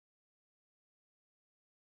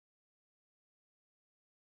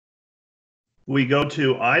We go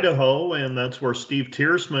to Idaho, and that's where Steve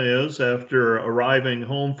Tiersma is after arriving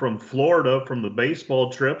home from Florida from the baseball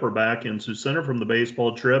trip, or back in Sioux Center from the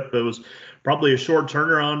baseball trip. It was probably a short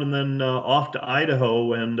turnaround, and then off to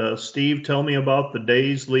Idaho. And Steve, tell me about the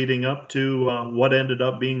days leading up to what ended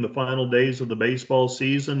up being the final days of the baseball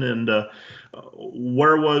season, and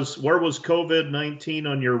where was COVID-19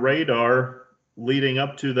 on your radar leading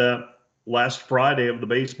up to that last Friday of the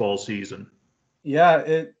baseball season? Yeah,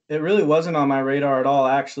 it really wasn't on my radar at all,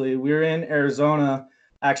 actually. We were in Arizona,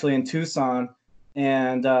 actually in Tucson,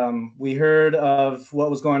 and we heard of what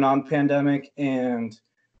was going on, pandemic, and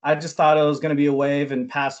I just thought it was going to be a wave and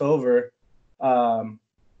pass over. Um,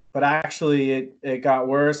 but actually, it got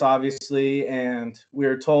worse, obviously, and we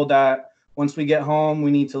were told that once we get home, we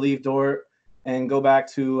need to leave Dordt and go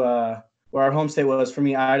back to where our home state was, for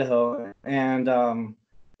me, Idaho. And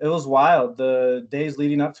it was wild. The days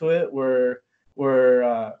leading up to it were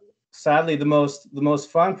sadly the most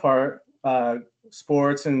fun part.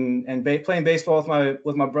 Sports and playing baseball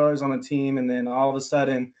with my brothers on the team, and then all of a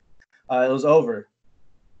sudden it was over.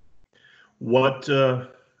 What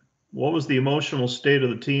what was the emotional state of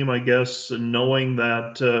the team, I guess, knowing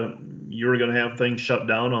that you were going to have things shut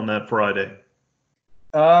down on that Friday?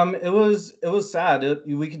 It was sad.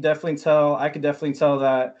 We could definitely tell. I could definitely tell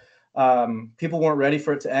that people weren't ready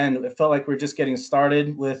for it to end. It felt like we're just getting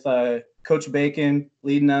started with Coach Bacon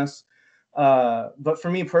leading us. But for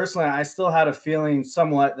me personally, I still had a feeling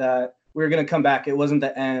somewhat that we were going to come back. It wasn't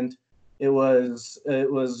the end. It was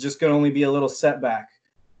just going to only be a little setback.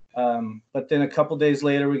 But then a couple days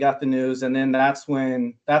later, we got the news, and then that's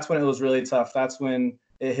when it was really tough. That's when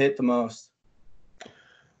it hit the most.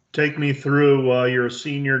 Take me through, you're a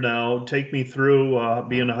senior now. Take me through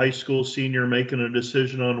being a high school senior, making a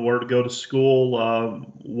decision on where to go to school.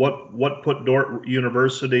 What put Dordt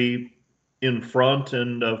University in front,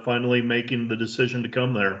 and finally making the decision to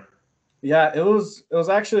come there? Yeah, it was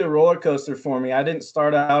actually a roller coaster for me. I didn't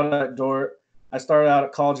start out at Dordt. I started out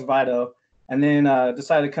at College of Idaho, and then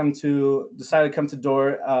decided to come to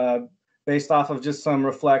Dordt based off of just some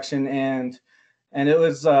reflection, and it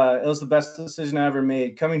was the best decision I ever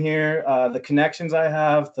made. Coming here, the connections I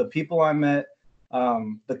have, the people I met,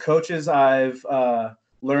 the coaches I've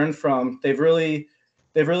learned from, they've really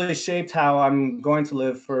shaped how I'm going to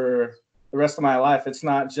live for the rest of my life. It's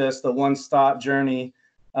not just a one-stop journey.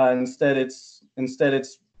 Instead it's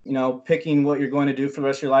picking what you're going to do for the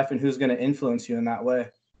rest of your life and who's going to influence you in that way.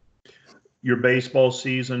 Your baseball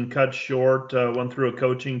season cut short, went through a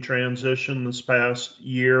coaching transition this past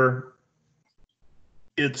year.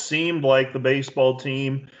 It seemed like the baseball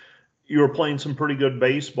team, you were playing some pretty good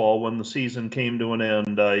baseball when the season came to an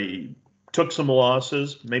end. You took some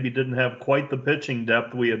losses, maybe didn't have quite the pitching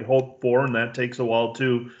depth we had hoped for, and that takes a while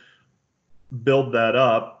to build that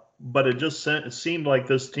up. But it seemed like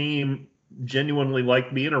this team genuinely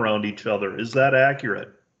liked being around each other. Is that accurate?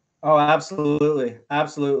 Oh, absolutely,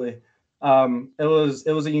 absolutely. It was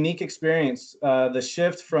a unique experience. The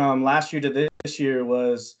shift from last year to this year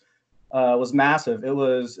was massive. It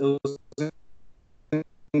was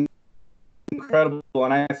incredible,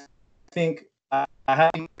 and I think I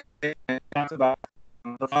haven't talked about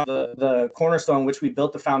the cornerstone which we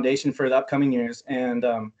built the foundation for the upcoming years, and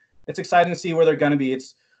it's exciting to see where they're going to be.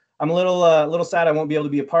 I'm a little sad I won't be able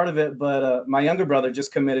to be a part of it, but my younger brother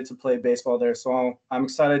just committed to play baseball there, so I'm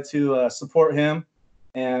excited to support him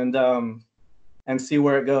and see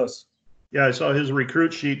where it goes. Yeah, I saw his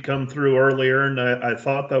recruit sheet come through earlier, and I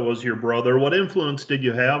thought that was your brother. What influence did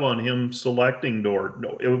you have on him selecting Dordt?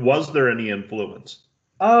 No, was there any influence?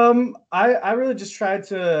 I really just tried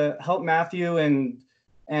to help Matthew and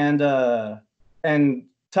and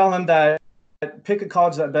tell him that pick a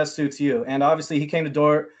college that best suits you. And obviously, he came to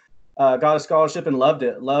Dordt, got a scholarship, and loved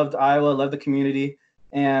it. Loved Iowa, loved the community,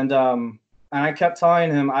 and I kept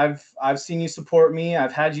telling him, I've seen you support me.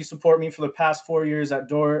 I've had you support me for the past 4 years at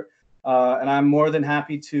Dordt, and I'm more than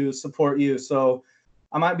happy to support you. So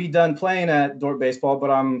I might be done playing at Dordt baseball,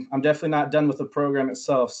 but I'm definitely not done with the program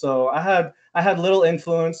itself. So I had little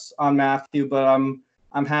influence on Matthew, but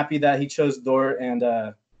I'm happy that he chose Dordt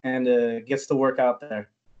and gets to work out there.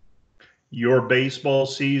 Your baseball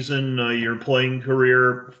season, your playing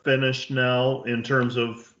career finished now in terms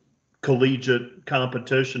of collegiate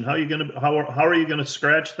competition. How are you gonna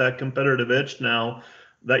scratch that competitive itch now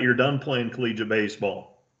that you're done playing collegiate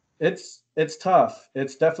baseball? It's tough.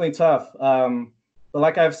 It's definitely tough. But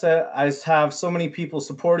like I've said, I have so many people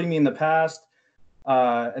supporting me in the past,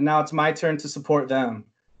 and now it's my turn to support them.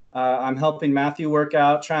 I'm helping Matthew work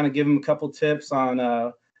out, trying to give him a couple tips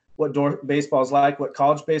on what baseball is like, what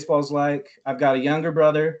college baseball is like. I've got a younger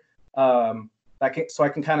brother, so I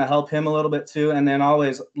can kind of help him a little bit too. And then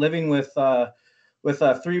always living with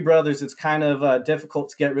three brothers, it's kind of difficult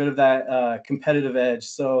to get rid of that competitive edge.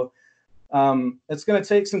 So it's going to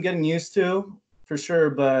take some getting used to for sure,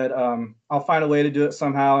 but I'll find a way to do it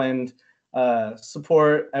somehow and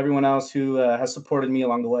support everyone else who has supported me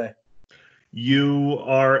along the way. You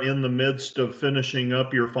are in the midst of finishing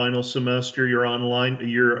up your final semester. You're online.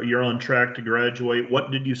 You're on track to graduate.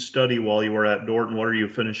 What did you study while you were at Dordt, and what are you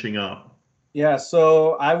finishing up? Yeah,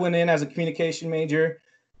 so I went in as a communication major.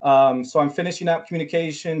 So I'm finishing up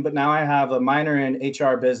communication, but now I have a minor in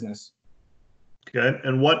HR business. Okay.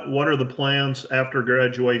 And what are the plans after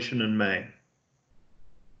graduation in May?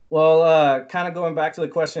 Well, kind of going back to the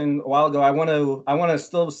question a while ago, I want to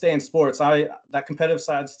still stay in sports. That competitive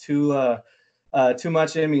side's too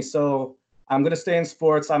much in me, so I'm going to stay in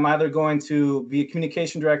sports. I'm either going to be a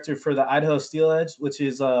communication director for the Idaho Steelheads, which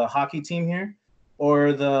is a hockey team here,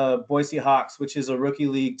 or the Boise Hawks, which is a rookie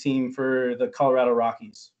league team for the Colorado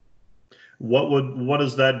Rockies. What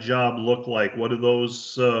does that job look like? What are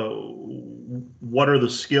those? What are the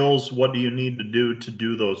skills? What do you need to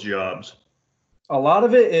do those jobs? A lot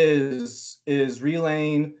of it is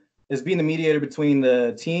relaying, is being the mediator between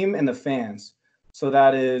the team and the fans. So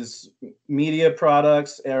that is media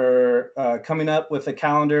products or coming up with a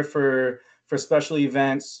calendar for special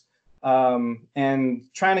events, and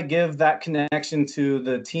trying to give that connection to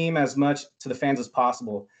the team as much to the fans as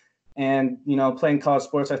possible. And playing college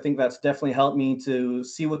sports, I think that's definitely helped me to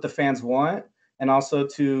see what the fans want and also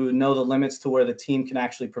to know the limits to where the team can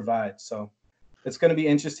actually provide. So it's going to be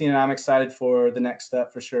interesting, and I'm excited for the next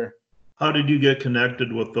step for sure. How did you get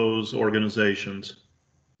connected with those organizations?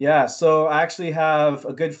 Yeah, so I actually have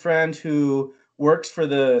a good friend who works for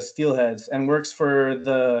the Steelheads and works for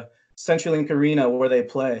the CenturyLink Arena where they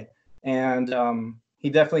play. And he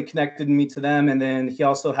definitely connected me to them. And then he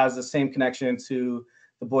also has the same connection to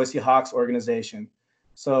the Boise Hawks organization.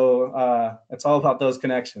 So it's all about those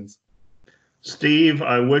connections. Steve,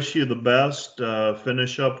 I wish you the best.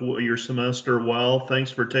 Finish up your semester well. Thanks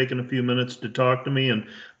for taking a few minutes to talk to me, and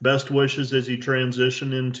best wishes as you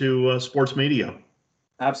transition into sports media.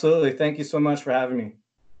 Absolutely. Thank you so much for having me.